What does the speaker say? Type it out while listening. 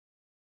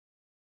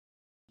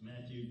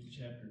Matthew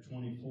chapter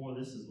 24.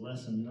 This is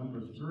lesson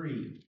number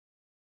 3.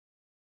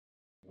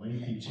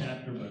 Lengthy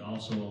chapter, but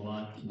also a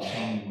lot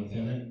contained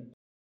within it.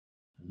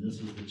 And this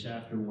is the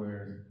chapter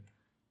where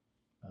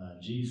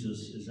Jesus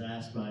is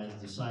asked by his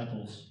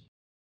disciples,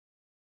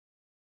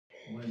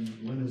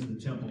 when is the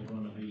temple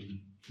going to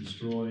be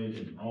destroyed,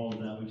 and all of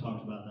that. We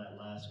talked about that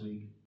last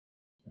week.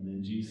 And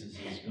then Jesus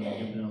is going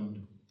to give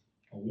them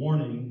a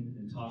warning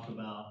and talk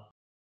about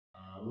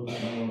a little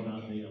bit more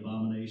about the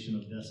abomination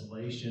of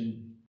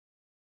desolation.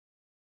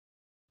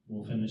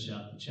 We'll finish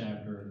out the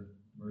chapter,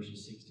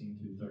 verses 16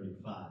 through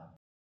 35.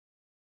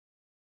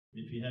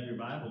 If you have your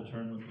Bible,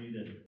 turn with me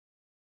to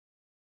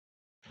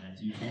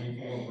Matthew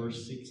 24,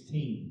 verse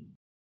 16.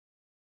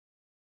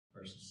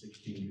 Verses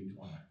 16 through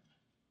 20.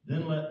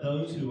 Then let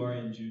those who are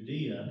in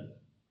Judea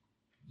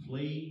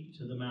flee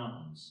to the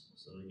mountains.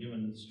 So they're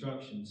given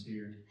instructions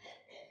here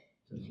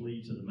to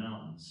flee to the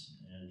mountains.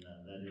 And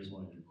that is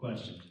one of your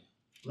questions.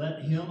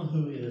 Let him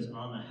who is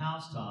on the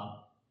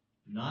housetop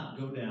not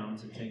go down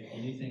to take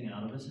anything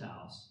out of his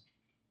house,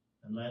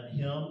 and let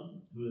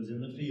him who is in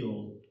the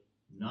field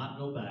not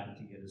go back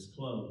to get his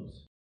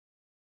clothes.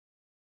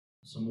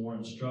 Some more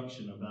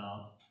instruction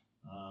about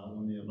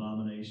when the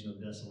abomination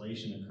of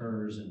desolation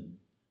occurs and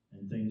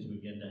things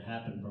begin to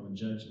happen from a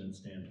judgment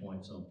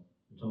standpoint. So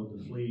we're told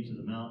to flee to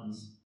the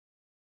mountains,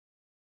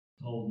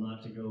 told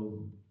not to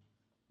go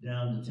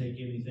down to take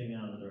anything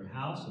out of their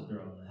house if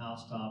they're on the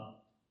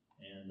housetop,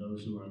 and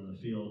those who are in the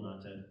field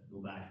not to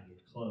go back and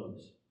get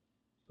clothes.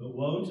 But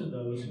woe to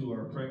those who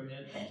are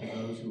pregnant and to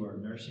those who are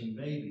nursing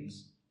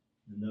babies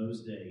in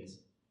those days,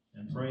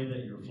 and pray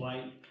that your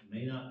flight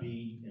may not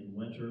be in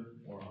winter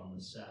or on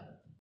the Sabbath.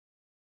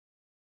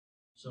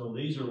 So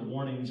these are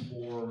warnings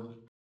for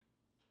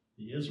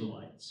the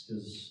Israelites,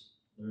 because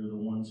they're the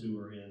ones who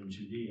are in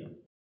Judea.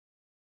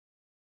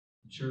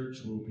 The church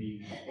will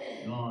be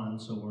gone,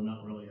 so we're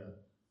not really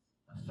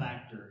a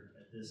factor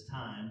at this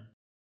time.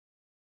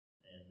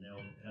 And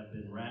they'll have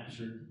been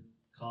raptured,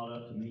 caught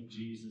up to meet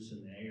Jesus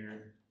in the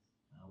air.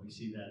 We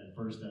see that in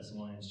 1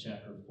 Thessalonians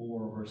chapter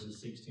 4,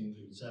 verses 16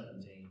 through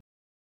 17.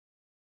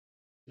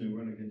 And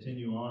we're going to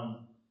continue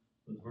on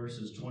with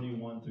verses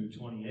 21 through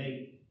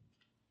 28.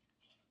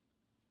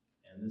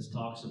 And this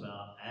talks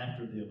about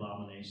after the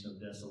abomination of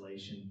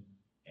desolation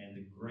and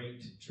the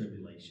great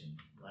tribulation.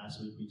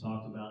 Last week we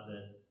talked about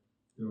that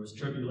there was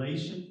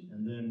tribulation,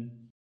 and then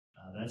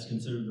that's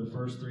considered the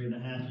first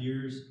 3.5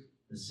 years.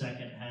 The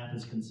second half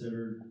is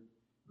considered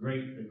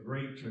the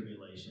great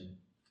tribulation.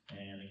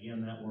 And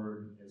again, that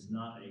word is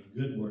not a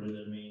good word. It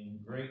doesn't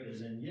mean great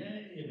as in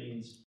yay. It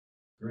means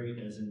great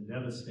as in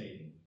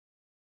devastating.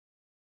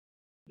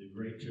 The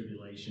great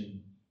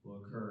tribulation will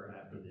occur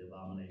after the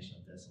abomination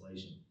of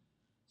desolation.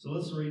 So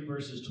let's read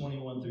verses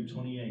 21 through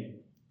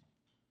 28.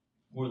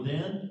 For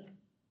then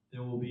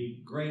there will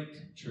be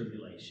great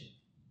tribulation.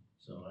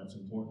 So that's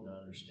important to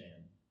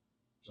understand.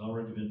 There's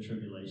already been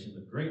tribulation,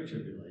 but great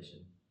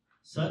tribulation,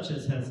 such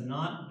as has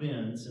not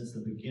been since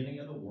the beginning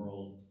of the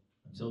world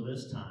until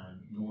this time,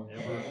 nor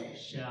ever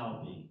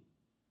shall be.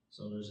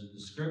 So there's a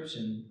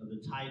description of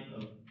the type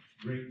of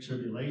great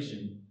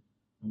tribulation.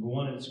 Number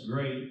one, it's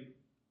great.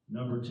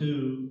 Number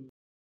two,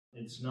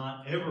 it's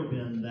not ever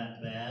been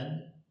that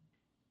bad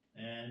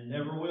and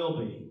never will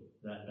be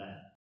that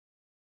bad.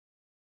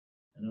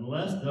 And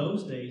unless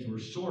those days were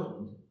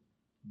shortened,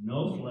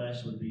 no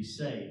flesh would be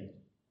saved.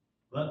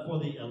 But for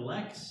the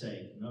elect's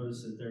sake,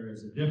 notice that there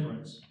is a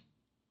difference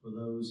for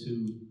those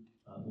who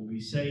will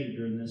be saved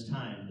during this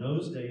time.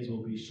 Those days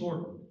will be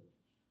shortened.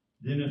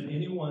 Then if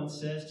anyone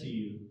says to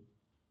you,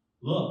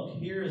 look,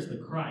 here is the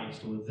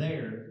Christ, or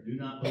there, do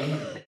not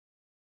believe it.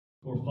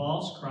 For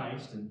false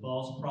Christ and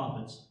false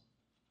prophets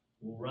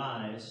will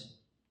rise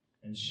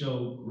and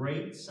show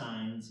great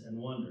signs and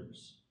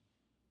wonders.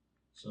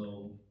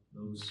 So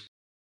those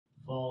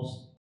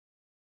false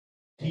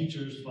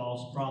teachers,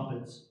 false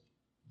prophets,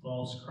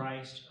 false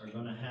Christ are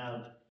going to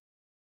have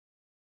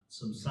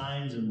some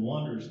signs and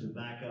wonders to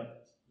back up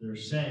their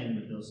saying,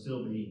 but they'll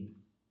still be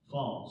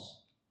false.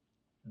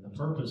 And the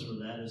purpose for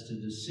that is to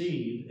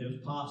deceive,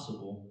 if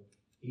possible,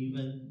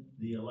 even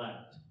the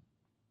elect.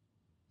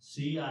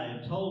 See, I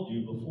have told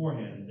you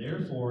beforehand.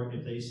 Therefore,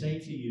 if they say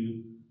to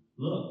you,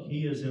 look,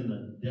 he is in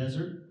the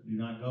desert, do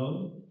not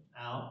go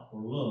out,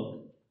 or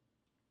look,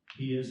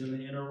 he is in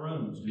the inner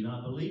rooms, do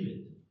not believe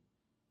it.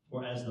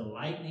 For as the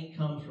lightning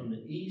comes from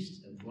the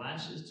east and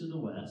flashes to the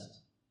west,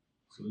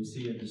 so we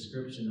see a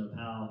description of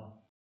how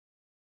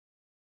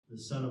the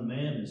Son of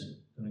Man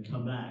is going to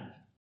come back.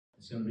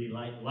 It's going to be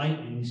like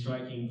lightning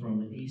striking from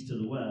the east to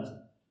the west.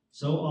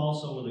 So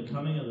also will the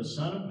coming of the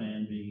Son of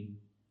Man be.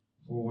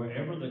 For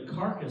wherever the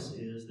carcass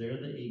is, there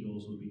the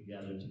eagles will be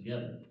gathered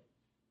together.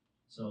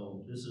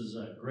 So this is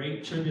a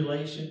great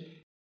tribulation.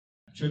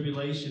 A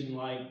tribulation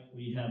like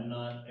we have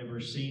not ever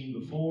seen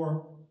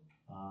before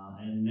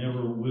and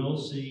never will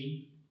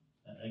see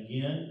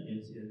again.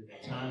 It's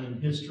a time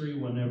in history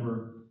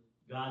whenever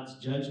God's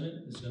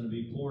judgment is going to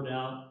be poured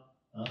out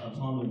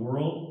upon the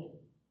world.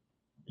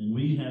 And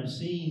we have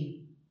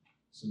seen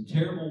some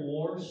terrible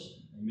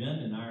wars, amen,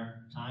 in our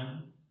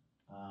time.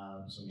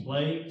 some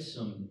plagues,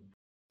 some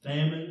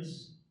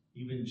famines,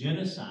 even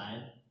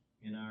genocide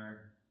in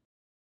our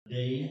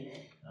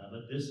day.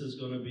 But this is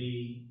going to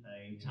be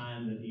a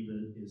time that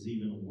is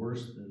even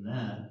worse than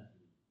that.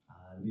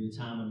 It'll be a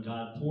time when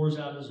God pours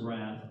out his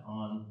wrath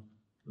on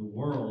the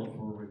world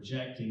for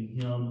rejecting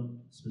him,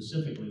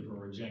 specifically for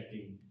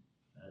rejecting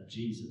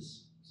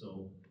Jesus.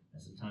 So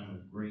that's a time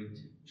of great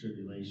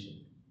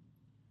tribulation.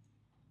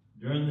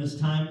 During this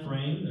time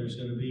frame, there's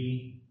going to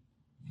be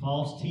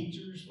false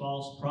teachers,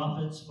 false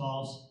prophets,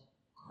 false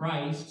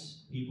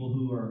Christs, people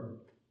who are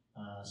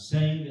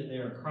saying that they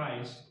are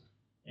Christ,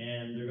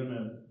 and they're going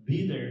to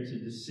be there to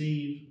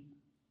deceive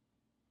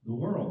the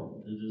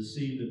world, to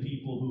deceive the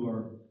people who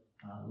are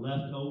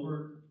left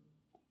over,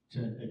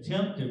 to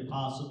attempt, if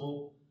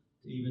possible,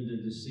 even to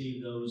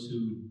deceive those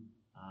who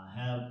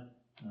have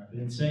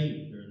been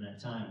saved during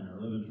that time and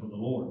are living for the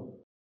Lord.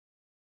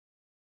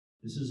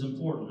 This is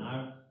important.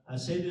 I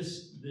say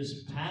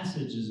this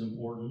passage is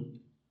important.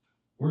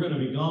 We're going to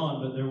be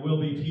gone, but there will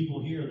be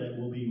people here that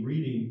will be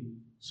reading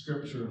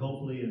Scripture,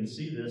 hopefully, and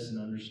see this and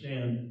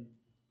understand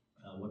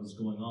what is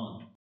going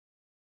on.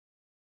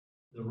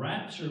 The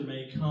rapture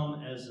may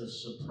come as a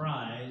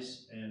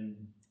surprise, and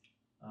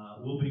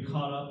we'll be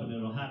caught up, and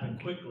it'll happen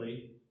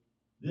quickly.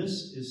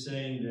 This is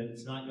saying that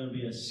it's not going to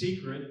be a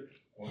secret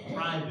or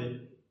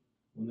private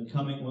when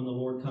the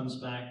Lord comes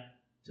back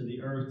to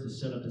the earth to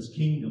set up his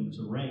kingdom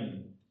to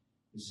reign.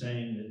 It's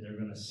saying that they're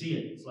going to see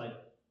it. It's like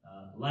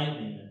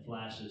lightning that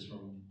flashes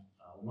from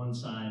one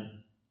side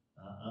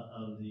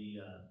of the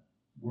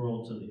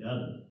world to the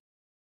other.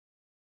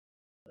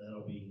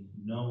 That'll be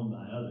known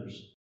by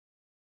others.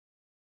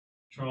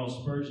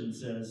 Charles Spurgeon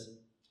says,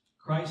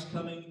 Christ's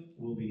coming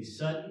will be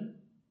sudden,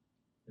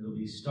 it'll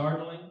be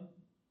startling,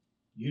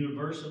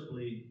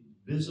 universally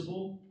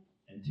visible,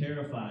 and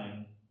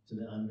terrifying to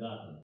the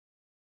ungodly.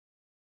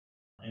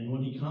 And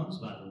when he comes,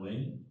 by the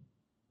way,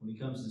 when he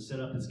comes to set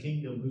up his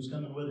kingdom, who's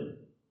coming with him?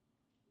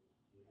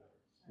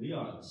 We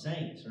are, the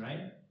saints,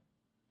 right?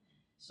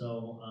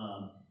 So,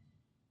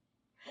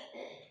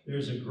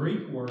 there's a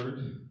Greek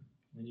word,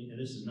 and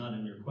this is not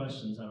in your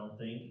questions, I don't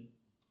think,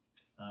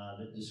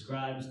 that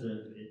describes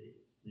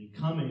the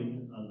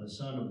coming of the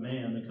Son of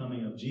Man, the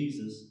coming of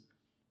Jesus,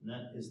 and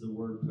that is the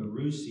word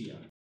parousia.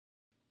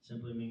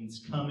 Simply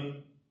means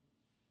coming,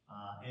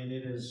 and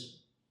it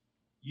is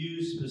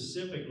used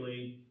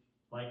specifically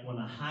like when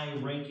a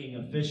high-ranking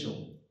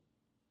official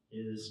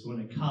is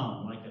going to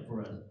come, like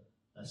for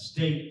a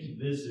state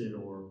visit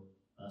or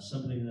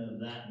something of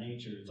that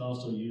nature. It's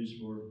also used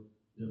for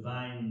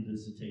divine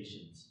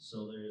visitations.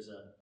 So there's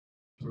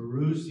a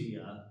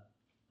parousia,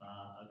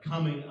 a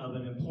coming of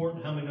an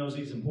important. How many knows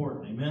he's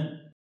important?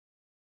 Amen?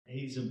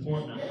 He's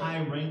important, a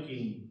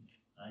high-ranking.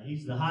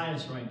 He's the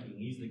highest ranking.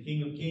 He's the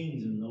King of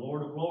Kings and the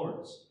Lord of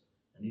Lords.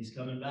 And he's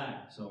coming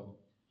back. So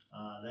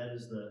that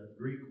is the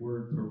Greek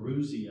word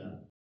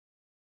parousia.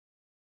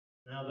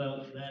 Now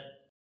that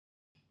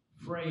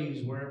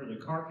phrase, wherever the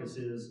carcass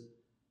is,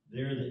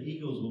 there the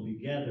eagles will be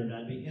gathered.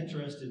 I'd be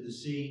interested to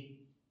see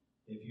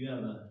if you have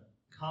a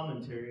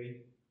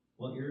commentary,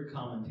 what your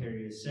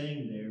commentary is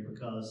saying there,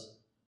 because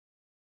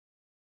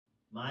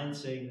mine's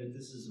saying that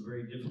this is a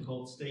very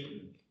difficult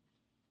statement.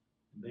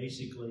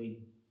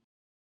 Basically,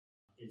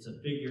 it's a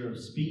figure of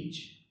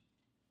speech,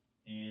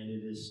 and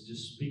it is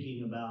just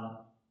speaking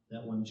about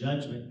that when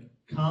judgment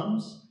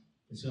comes,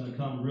 it's going to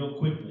come real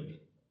quickly.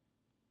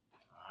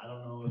 I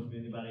don't know if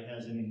anybody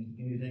has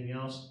anything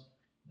else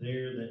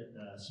there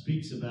that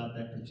speaks about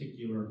that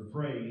particular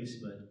phrase,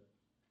 but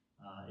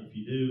if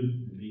you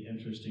do, it'd be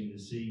interesting to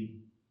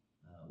see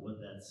what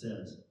that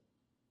says.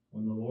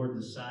 When the Lord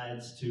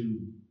decides to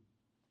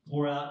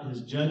pour out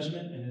his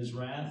judgment and his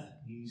wrath,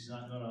 he's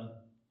not going to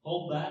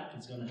hold back.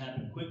 It's going to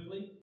happen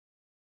quickly.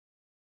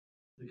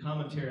 The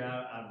commentary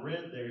I've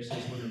read there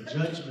says when the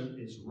judgment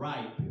is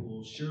ripe, it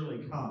will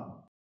surely come.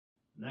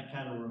 And that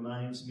kind of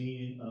reminds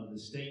me of the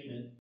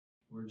statement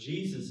where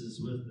Jesus is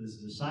with his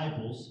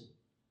disciples,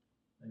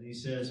 and he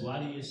says,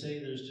 why do you say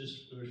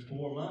there's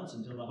 4 months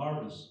until the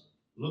harvest?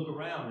 Look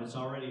around, it's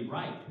already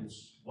ripe.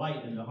 It's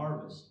white in the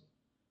harvest.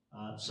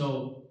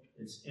 So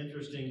it's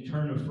interesting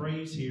turn of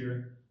phrase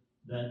here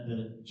that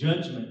the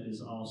judgment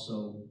is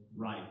also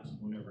ripe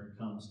whenever it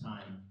comes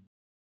time.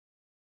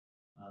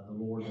 The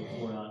Lord will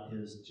pour out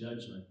his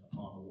judgment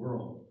upon the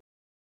world.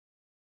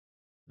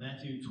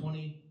 Matthew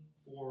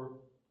 24,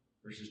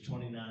 verses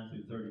 29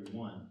 through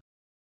 31.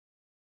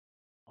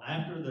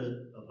 After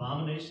the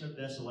abomination of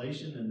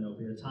desolation, and there'll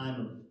be a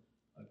time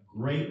of a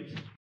great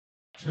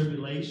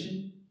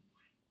tribulation,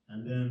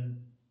 and then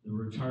the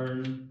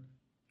return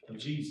of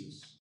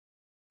Jesus.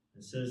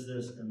 It says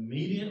this,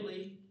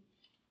 immediately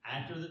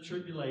after the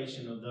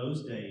tribulation of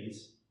those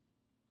days,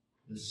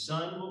 the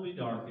sun will be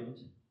darkened.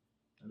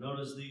 And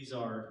notice these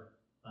are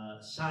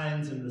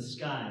signs in the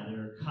sky.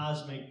 They're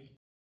cosmic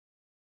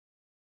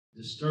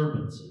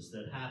disturbances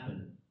that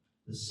happen.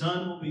 The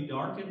sun will be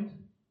darkened.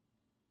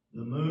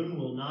 The moon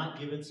will not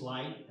give its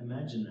light.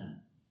 Imagine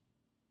that.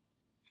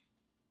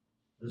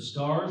 The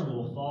stars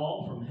will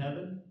fall from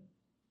heaven,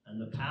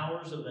 and the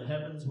powers of the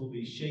heavens will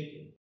be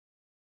shaken.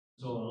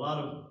 So a lot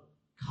of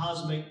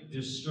cosmic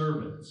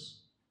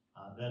disturbance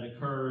that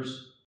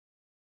occurs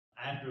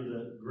after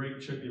the Great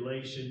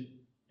Tribulation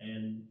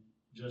and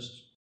just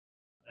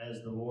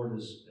as the Lord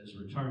is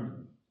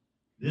returning.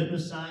 Then the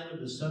sign of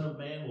the Son of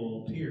Man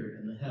will appear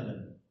in the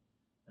heaven,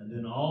 and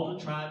then all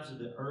the tribes of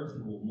the earth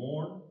will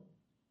mourn,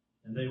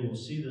 and they will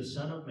see the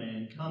Son of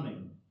Man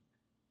coming.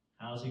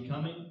 How's he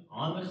coming?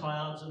 On the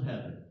clouds of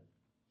heaven,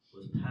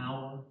 with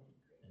power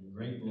and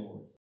great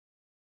glory.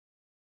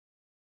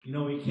 You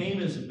know, he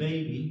came as a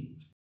baby.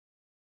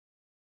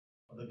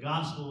 The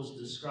Gospels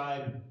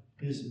describe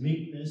his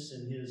meekness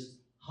and his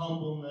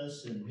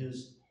humbleness and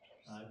his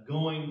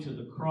going to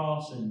the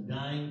cross and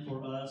dying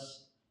for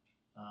us.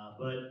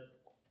 But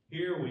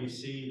here we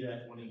see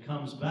that when he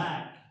comes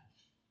back,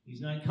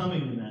 he's not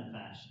coming in that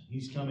fashion.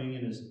 He's coming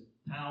in his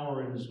power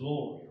and his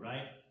glory,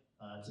 right?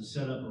 To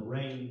set up a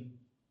reign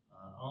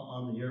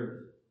on the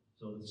earth.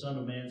 So the Son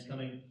of Man's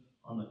coming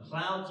on the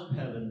clouds of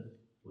heaven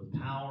with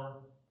power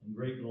and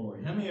great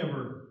glory. How many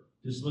ever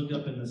just looked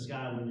up in the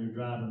sky when you're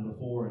driving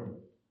before and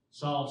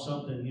saw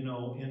something, you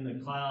know, in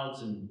the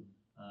clouds and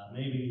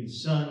maybe the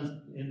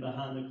sun in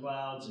behind the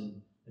clouds and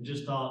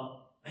just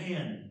thought,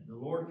 man, the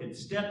Lord could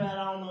step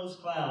out on those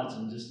clouds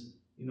and just,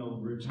 you know,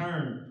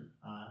 return.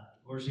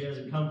 Of course, he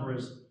hasn't come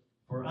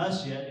for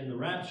us yet in the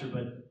rapture,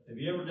 but have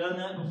you ever done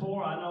that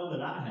before? I know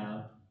that I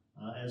have.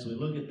 As we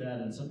look at that,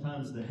 and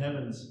sometimes the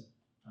heavens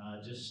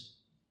just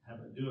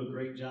do a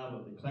great job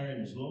of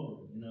declaring his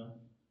glory, you know.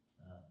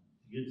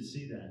 Good to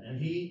see that.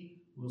 And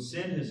he will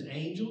send his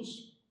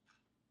angels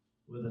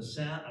with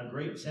a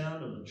great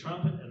sound of a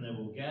trumpet, and they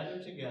will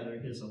gather together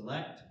his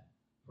elect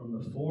from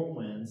the four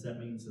winds, that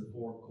means the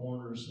four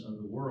corners of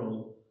the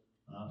world,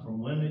 from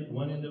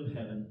one end of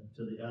heaven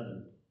to the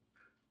other.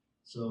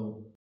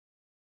 So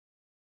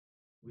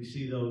we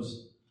see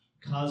those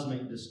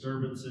cosmic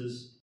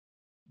disturbances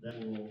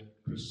that will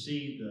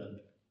precede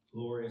the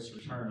glorious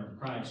return of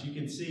Christ. You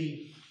can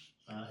see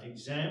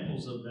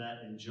examples of that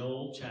in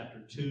Joel chapter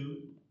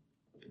 2,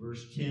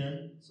 verse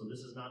 10. So this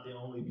is not the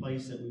only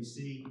place that we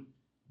see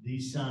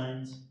these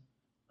signs.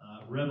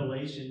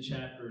 Revelation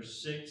chapter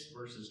 6,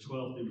 verses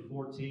 12 through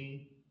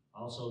 14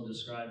 also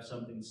describes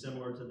something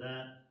similar to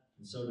that.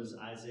 And so does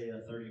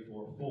Isaiah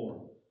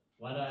 34:4.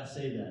 Why do I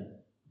say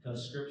that?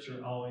 Because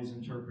Scripture always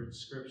interprets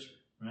Scripture,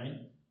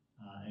 right?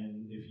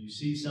 And if you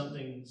see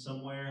something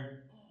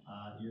somewhere,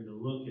 you're to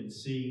look and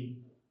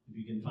see if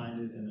you can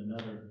find it in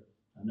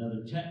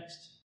another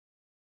text.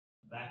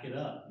 Back it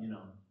up, you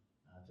know,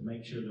 to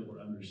make sure that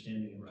we're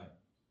understanding it right.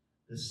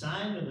 The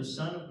sign of the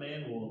Son of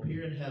Man will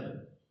appear in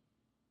heaven.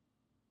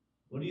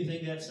 What do you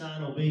think that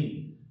sign will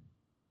be?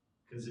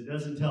 Because it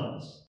doesn't tell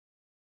us.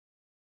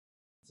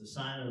 It's a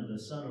sign of the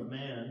Son of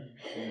Man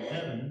in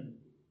heaven.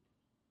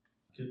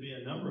 Could be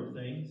a number of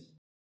things.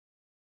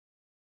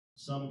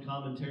 Some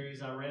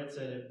commentaries I read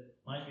said it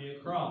might be a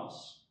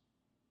cross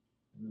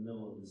in the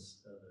middle of the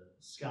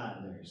sky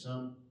there.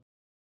 Some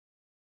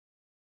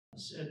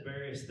said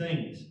various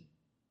things.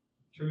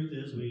 Truth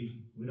is,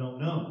 we don't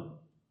know.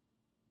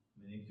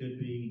 I mean, it could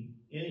be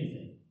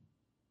anything.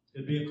 It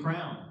could be a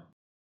crown.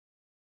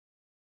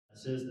 It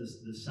says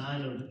the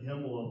sign of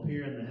him will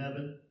appear in the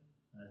heaven.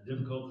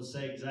 Difficult to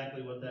say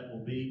exactly what that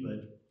will be,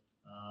 but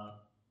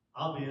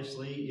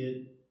obviously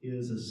it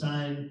is a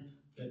sign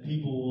that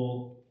people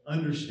will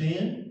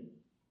understand,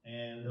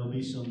 and there'll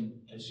be some,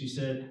 as she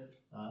said,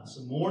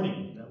 some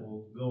mourning that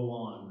will go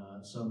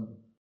on, some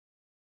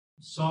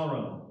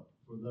sorrow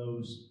for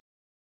those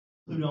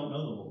who don't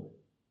know the Lord.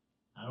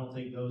 I don't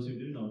think those who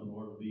do know the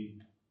Lord will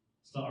be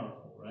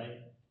sorrowful, right?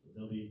 But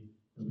they'll be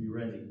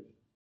ready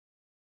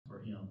for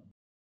him.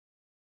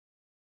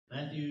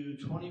 Matthew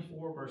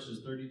 24,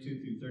 verses 32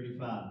 through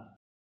 35.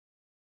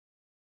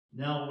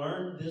 Now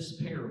learn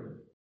this parable.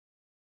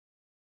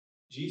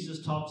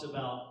 Jesus talks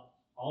about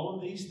all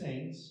of these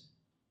things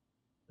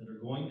that are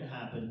going to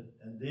happen,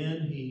 and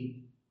then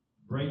he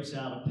breaks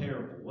out a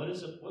parable.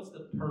 What's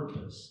the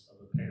purpose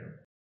of a parable?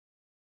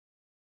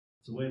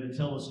 It's a way to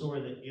tell a story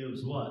that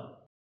gives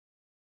what?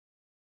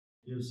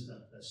 Gives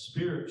there's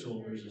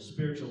a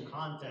spiritual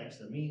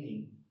context, a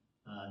meaning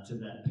to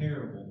that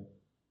parable.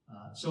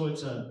 So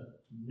it's a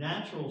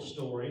natural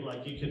story,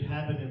 like it could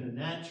happen in the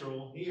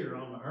natural here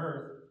on the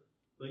earth,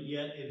 but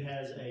yet it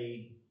has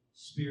a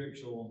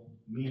spiritual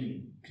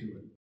meaning to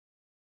it.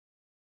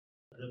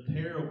 The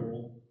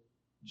parable,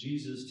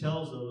 Jesus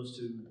tells those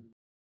to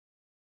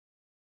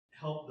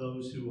help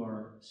those who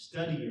are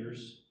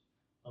studiers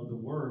of the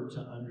Word to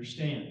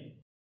understand.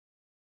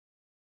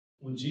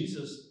 When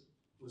Jesus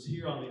was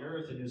here on the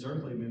earth in his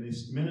earthly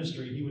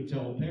ministry, he would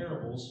tell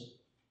parables,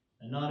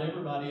 and not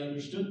everybody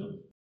understood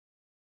them.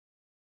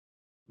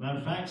 Matter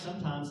of fact,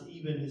 sometimes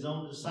even his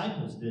own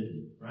disciples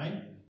didn't,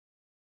 right?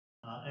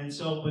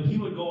 But he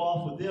would go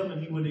off with them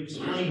and he would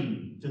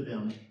explain to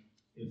them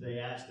if they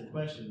asked a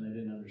question they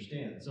didn't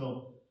understand.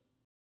 So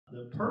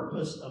the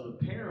purpose of a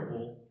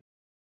parable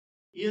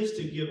is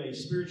to give a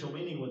spiritual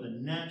meaning with a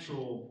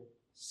natural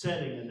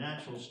setting, a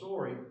natural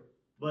story,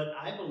 but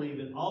I believe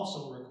it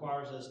also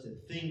requires us to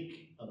think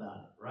about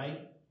it, right?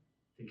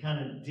 To kind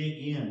of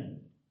dig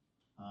in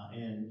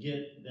and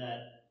get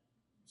that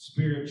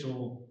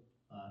spiritual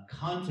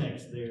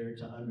context there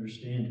to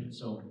understand it.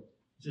 So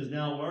it says,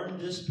 now learn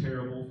this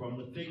parable from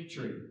the fig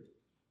tree.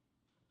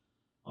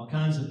 All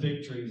kinds of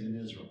fig trees in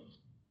Israel.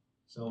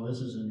 So this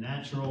is a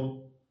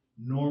natural,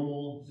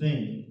 normal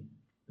thing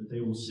that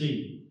they will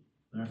see.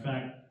 Matter of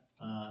fact,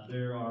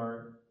 there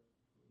are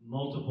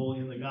multiple,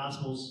 in the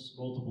Gospels,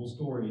 multiple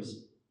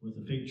stories with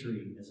the fig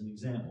tree as an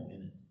example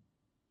in it.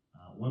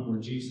 One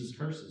where Jesus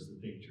curses the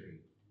fig tree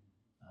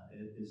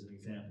is an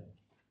example.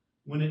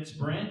 When its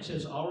branch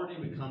has already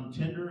become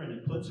tender and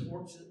it puts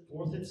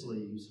forth its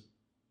leaves,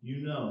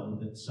 you know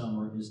that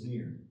summer is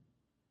near.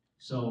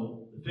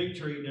 So the fig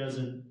tree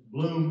doesn't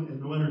bloom in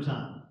the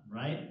wintertime,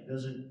 right? It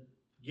doesn't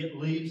get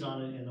leaves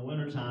on it in the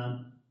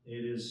wintertime.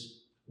 It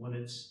is when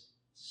it's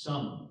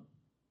summer,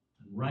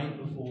 and right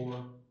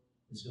before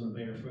it's going to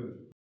bear fruit.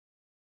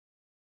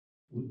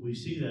 We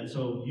see that.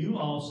 So you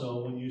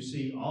also, when you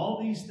see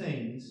all these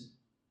things,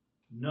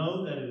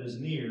 know that it is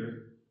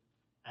near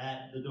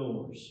at the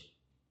doors.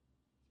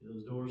 See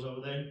those doors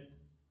over there?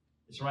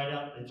 It's right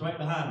out. It's right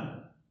behind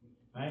them.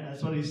 Right?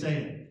 That's what he's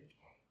saying.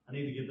 I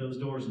need to get those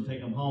doors and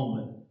take them home,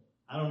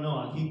 but I don't know.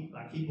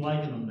 I keep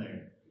liking them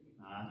there.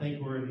 I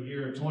think we're in the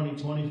year of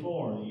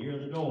 2024, the year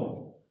of the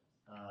door.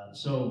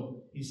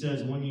 So he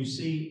says, when you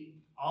see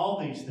all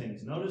these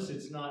things, notice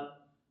it's not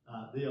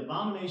the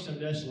abomination of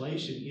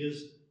desolation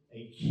is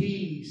a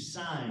key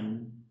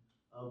sign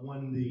of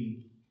when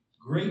the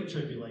great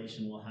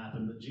tribulation will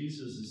happen. But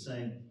Jesus is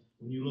saying,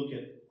 when you look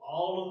at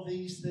all of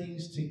these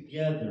things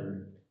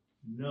together,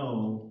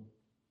 know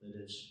that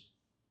it's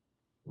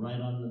right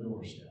on the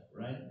doorstep,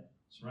 right?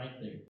 It's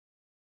right there.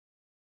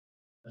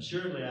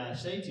 Assuredly, I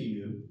say to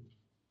you,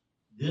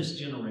 this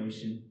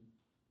generation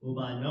will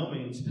by no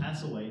means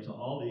pass away till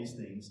all these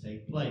things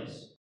take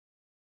place.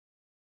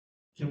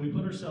 Can we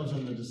put ourselves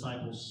in the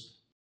disciples'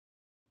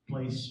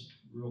 place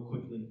real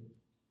quickly?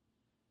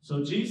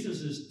 So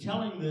Jesus is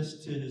telling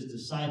this to his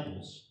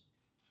disciples,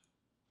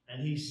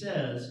 and he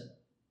says,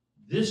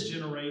 this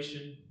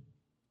generation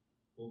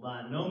will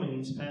by no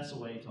means pass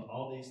away till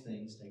all these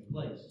things take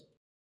place.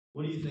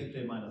 What do you think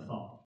they might have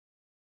thought?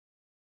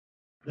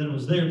 That it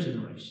was their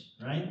generation,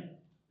 right?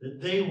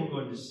 That they were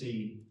going to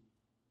see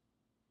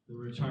the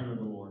return of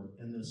the Lord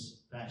in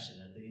this fashion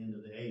at the end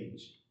of the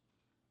age.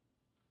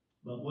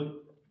 But what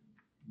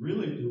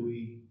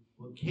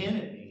can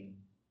it mean?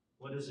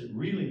 What does it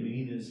really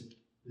mean is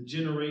the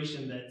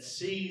generation that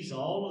sees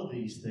all of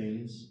these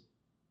things,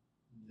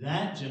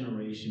 that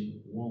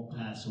generation won't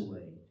pass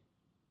away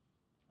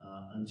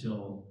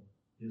until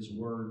his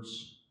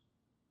words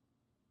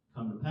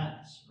come to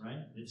pass, right?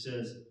 It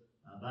says,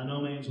 by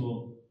no means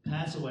will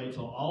pass away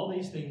till all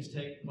these things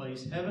take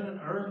place. Heaven and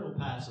earth will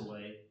pass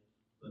away,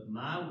 but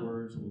my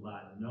words will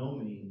by no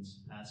means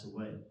pass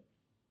away.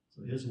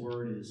 So his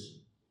word is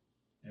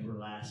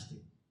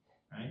everlasting,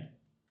 right?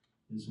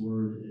 His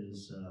word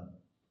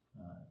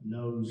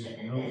knows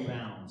no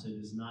bounds. It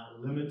is not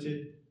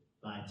limited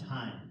by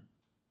time.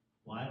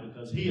 Why?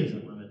 Because he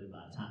isn't limited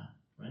by time,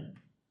 right?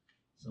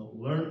 So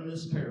learn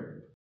this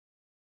parable.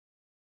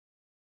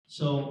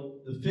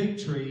 So the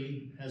fig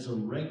tree has a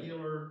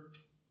regular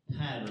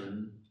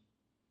pattern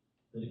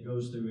that it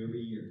goes through every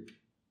year.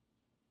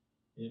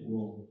 It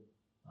will,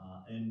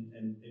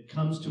 and it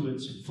comes to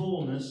its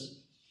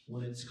fullness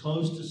when it's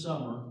close to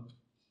summer,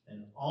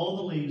 and all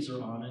the leaves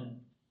are on it,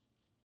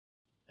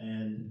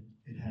 and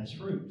it has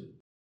fruit.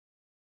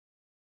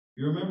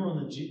 You remember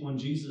when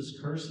Jesus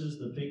curses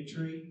the fig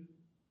tree?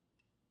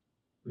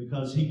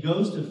 Because he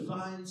goes to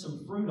find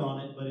some fruit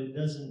on it, but it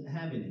doesn't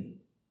have any.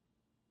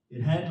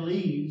 It had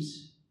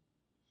leaves,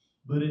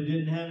 but it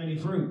didn't have any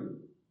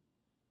fruit.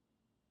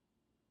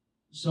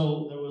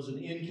 So there was an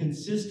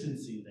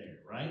inconsistency there,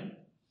 right?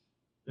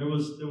 There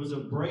was a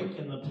break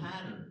in the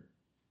pattern.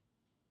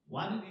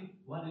 Why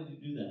did he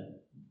do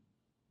that?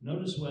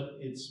 Notice what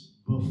it's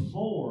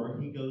before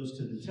he goes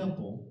to the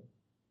temple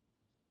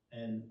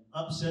and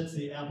upsets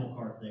the apple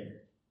cart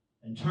there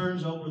and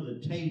turns over the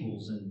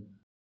tables and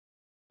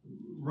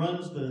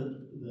runs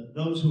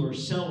those who are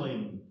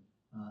selling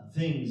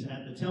things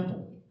at the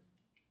temple.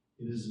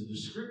 It is a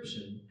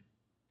description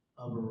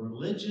of a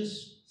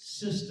religious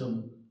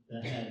system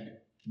that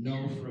had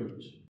no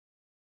fruit.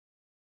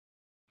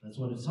 That's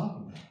what it's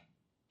talking about.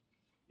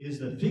 Is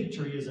the fig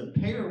tree is a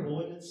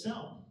parable in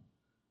itself.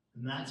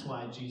 And that's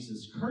why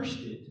Jesus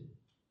cursed it.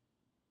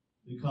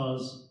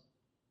 Because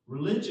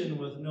religion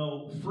with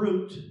no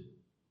fruit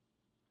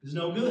is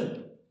no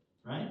good.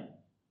 Right?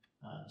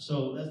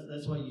 So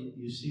that's why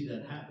you see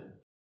that happen.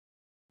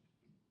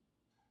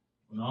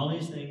 When all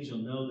these things, you'll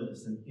know that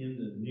it's an end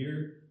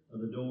near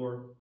of the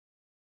door.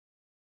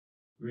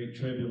 Great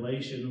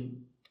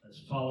tribulation is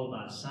followed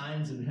by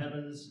signs in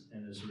heavens,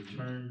 and his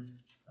return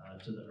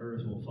to the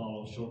earth will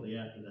follow shortly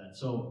after that.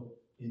 So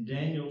in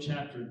Daniel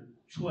chapter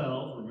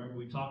 12, remember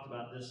we talked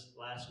about this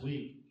last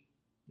week,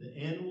 the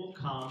end will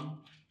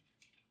come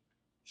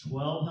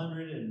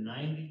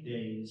 1,290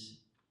 days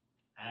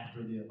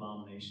after the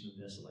abomination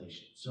of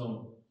desolation.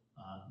 So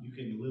you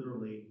can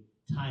literally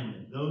time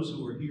it. Those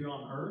who are here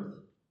on earth,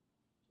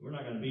 We're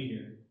not going to be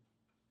here.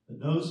 But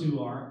those who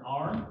are,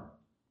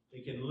 they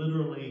can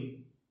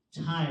literally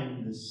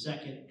time the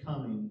second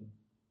coming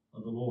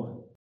of the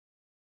Lord.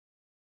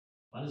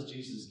 Why does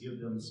Jesus give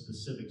them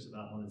specifics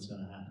about when it's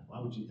going to happen?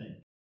 Why would you think?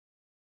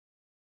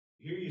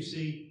 Here you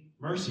see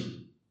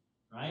mercy,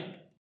 right?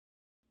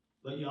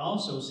 But you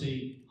also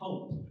see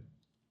hope.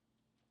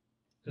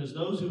 Because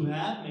those who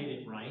have made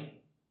it right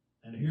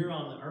and here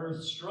on the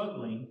earth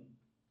struggling,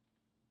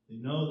 they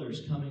know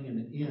there's coming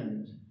an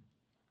end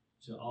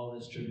to all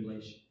this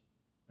tribulation,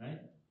 right?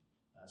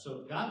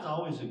 So God's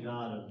always a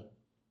God of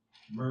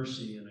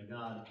mercy and a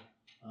God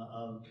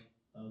of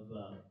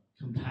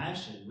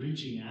compassion,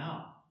 reaching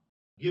out,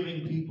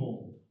 giving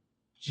people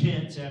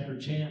chance after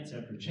chance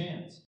after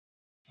chance.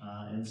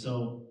 And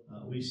so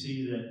we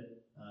see that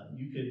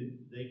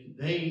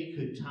they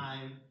could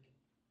time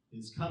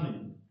his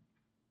coming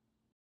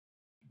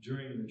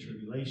during the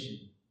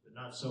tribulation, but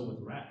not so with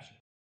the rapture.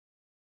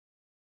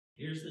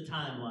 Here's the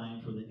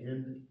timeline for the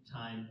end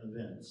time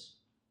events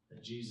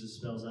that Jesus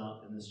spells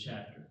out in this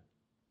chapter.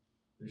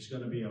 There's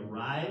going to be a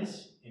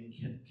rise in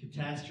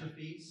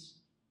catastrophes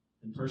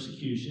and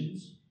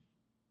persecutions,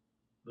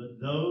 but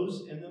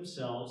those in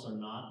themselves are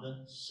not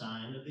the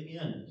sign of the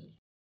end.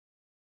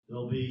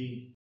 There'll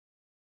be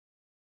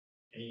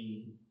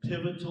a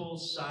pivotal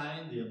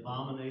sign, the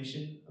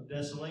abomination of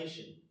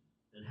desolation,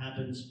 that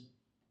happens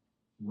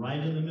right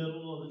in the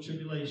middle of the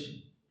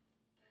tribulation.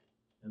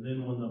 And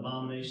then when the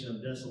abomination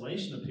of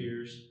desolation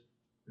appears,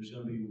 there's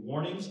going to be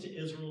warnings to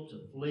Israel to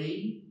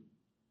flee.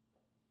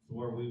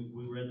 Where we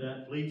read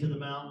that, flee to the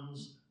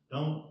mountains.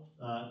 Don't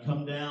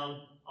come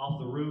down off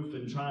the roof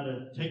and try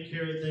to take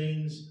care of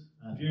things.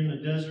 If you're in the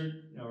desert,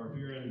 or if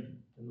you're in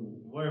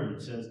wherever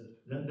it says,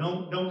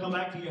 don't come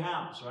back to your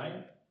house,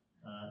 right?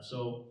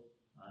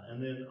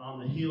 And then on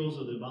the heels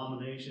of the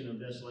abomination of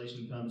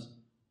desolation comes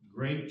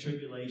great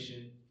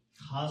tribulation,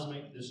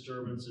 cosmic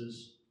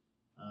disturbances,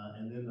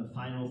 and then the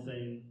final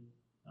thing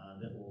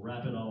that will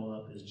wrap it all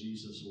up is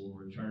Jesus will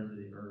return to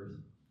the earth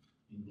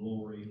in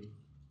glory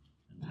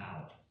and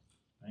power.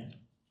 Right?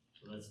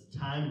 So that's the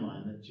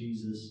timeline that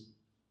Jesus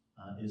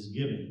is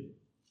giving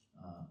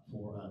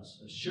for us.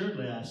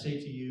 Assuredly, I say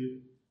to you,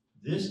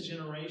 this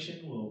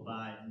generation will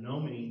by no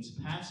means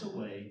pass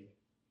away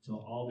till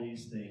all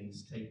these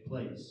things take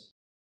place.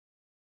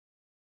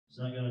 It's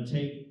not going to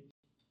take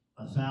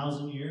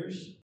 1,000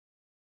 years.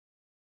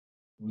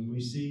 When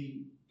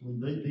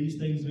these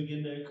things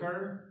begin to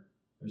occur,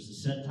 there's a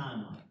set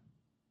timeline,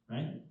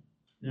 right?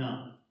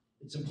 Now,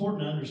 it's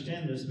important to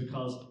understand this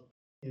because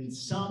in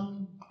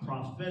some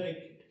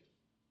prophetic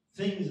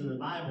things in the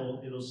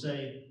Bible, it'll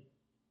say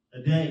a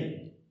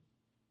day.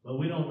 But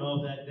we don't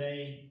know if that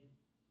day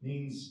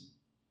means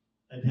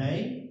a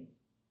day,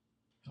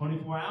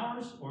 24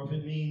 hours, or if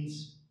it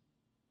means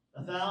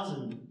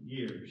 1,000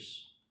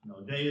 years.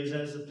 A day is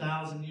as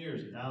 1,000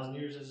 years. 1,000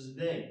 years is a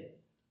day.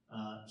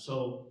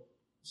 So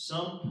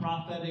some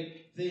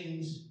prophetic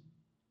things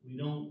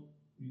you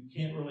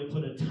can't really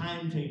put a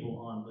timetable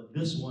on, but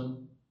this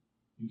one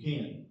you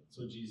can. That's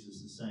what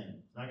Jesus is saying.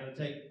 It's not going to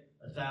take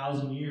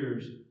 1,000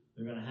 years.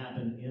 They're going to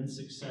happen in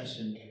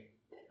succession,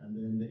 and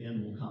then the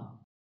end will come.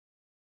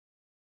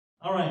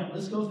 All right,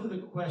 let's go through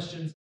the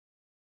questions.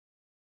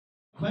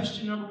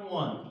 Question number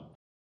 1,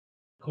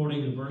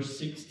 according to verse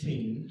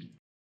 16,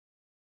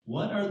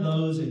 what are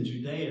those in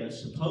Judea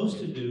supposed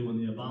to do when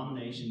the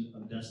abomination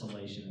of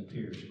desolation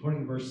appears?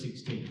 According to verse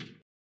 16,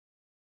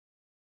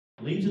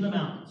 lead to the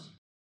mountains.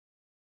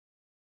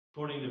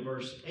 According to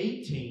verse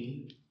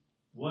 18,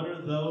 what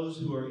are those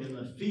who are in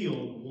the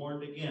field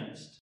warned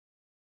against?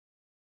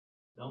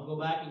 Don't go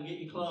back and get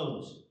your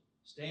clothes.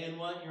 Stay in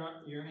what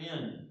you're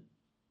in.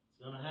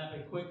 It's going to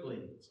happen quickly.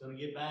 It's going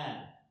to get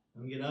bad. It's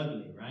going to get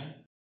ugly, right?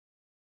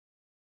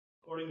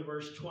 According to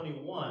verse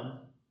 21,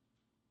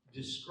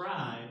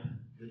 describe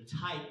the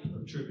type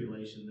of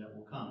tribulation that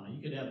will come. Now,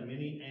 you could have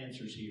many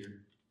answers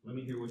here. Let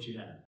me hear what you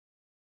have.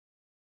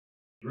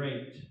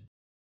 Great.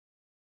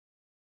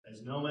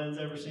 As no man's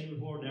ever seen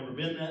before, never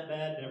been that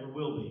bad, never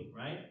will be,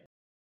 right?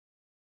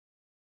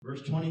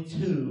 Verse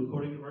 22,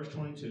 according to verse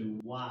 22,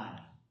 why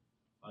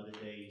are the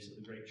days of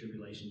the great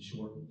tribulation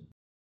shortened?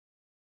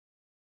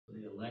 For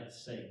the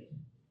elect's sake.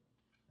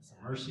 That's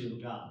the mercy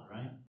of God,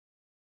 right?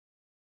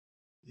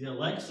 The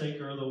elect's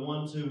sake are the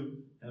ones who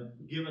have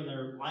given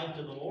their life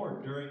to the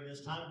Lord during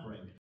this time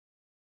frame.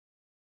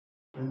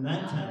 In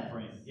that time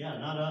frame. Yeah,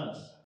 not us.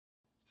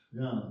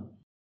 No.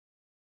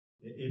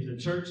 If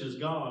the church is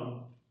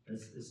gone,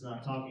 it's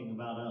not talking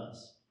about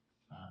us.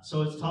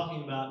 So it's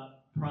talking about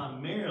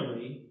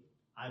primarily,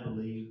 I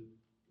believe,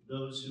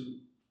 those who,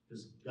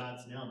 because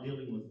God's now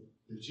dealing with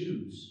the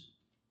Jews.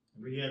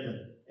 Remember, he had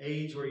the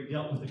age where he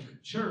dealt with the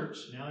church.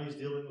 Now he's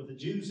dealing with the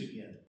Jews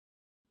again.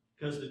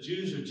 Because the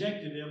Jews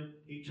rejected him,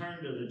 he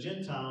turned to the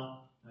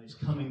Gentile. Now he's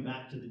coming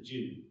back to the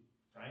Jew,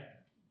 right?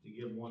 To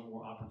give one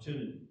more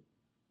opportunity.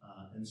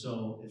 And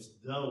so it's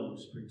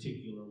those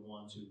particular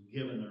ones who've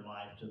given their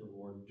life to the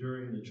Lord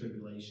during the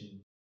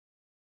tribulation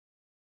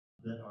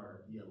that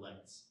are the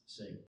elect's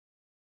sake.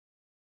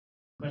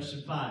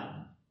 Question 5.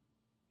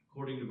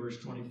 According to verse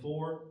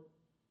 24,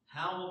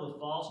 how will the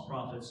false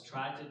prophets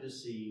try to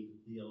deceive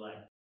the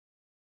elect?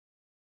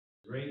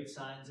 Great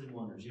signs and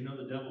wonders. You know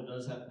the devil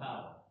does have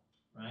power,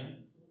 right?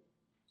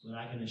 But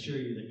I can assure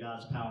you that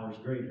God's power is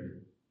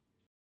greater.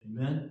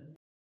 Amen?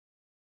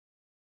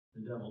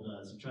 The devil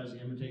does. He tries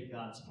to imitate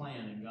God's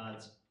plan and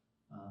God's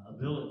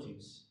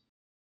abilities,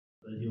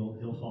 but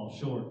he'll fall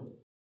short.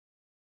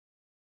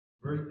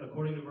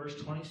 According to verse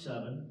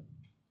 27,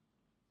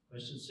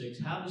 question 6,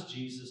 how does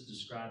Jesus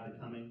describe the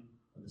coming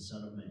of the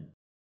Son of Man?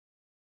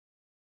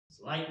 It's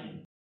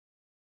lightning.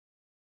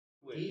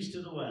 East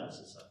to the west.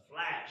 It's a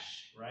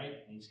flash,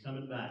 right? And he's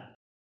coming back.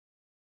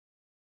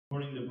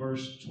 According to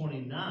verse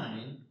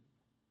 29,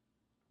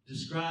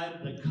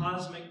 describe the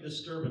cosmic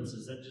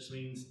disturbances. That just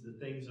means the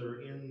things that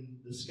are in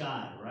the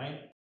sky,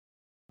 right?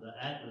 The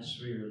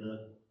atmosphere,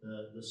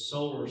 the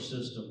solar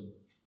system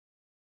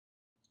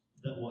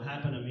that will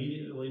happen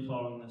immediately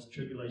following this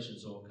tribulation.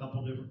 So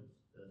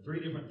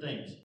three different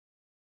things.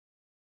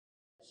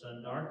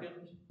 Sun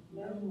darkened,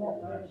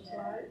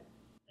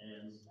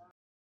 and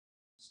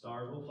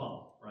stars will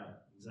fall. Right,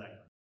 exactly.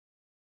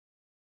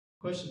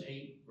 Question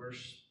 8,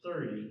 verse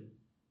 30.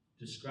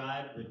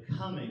 Describe the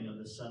coming of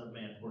the Son of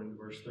Man according to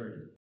verse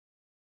 30.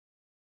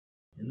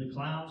 In the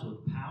clouds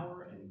with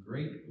power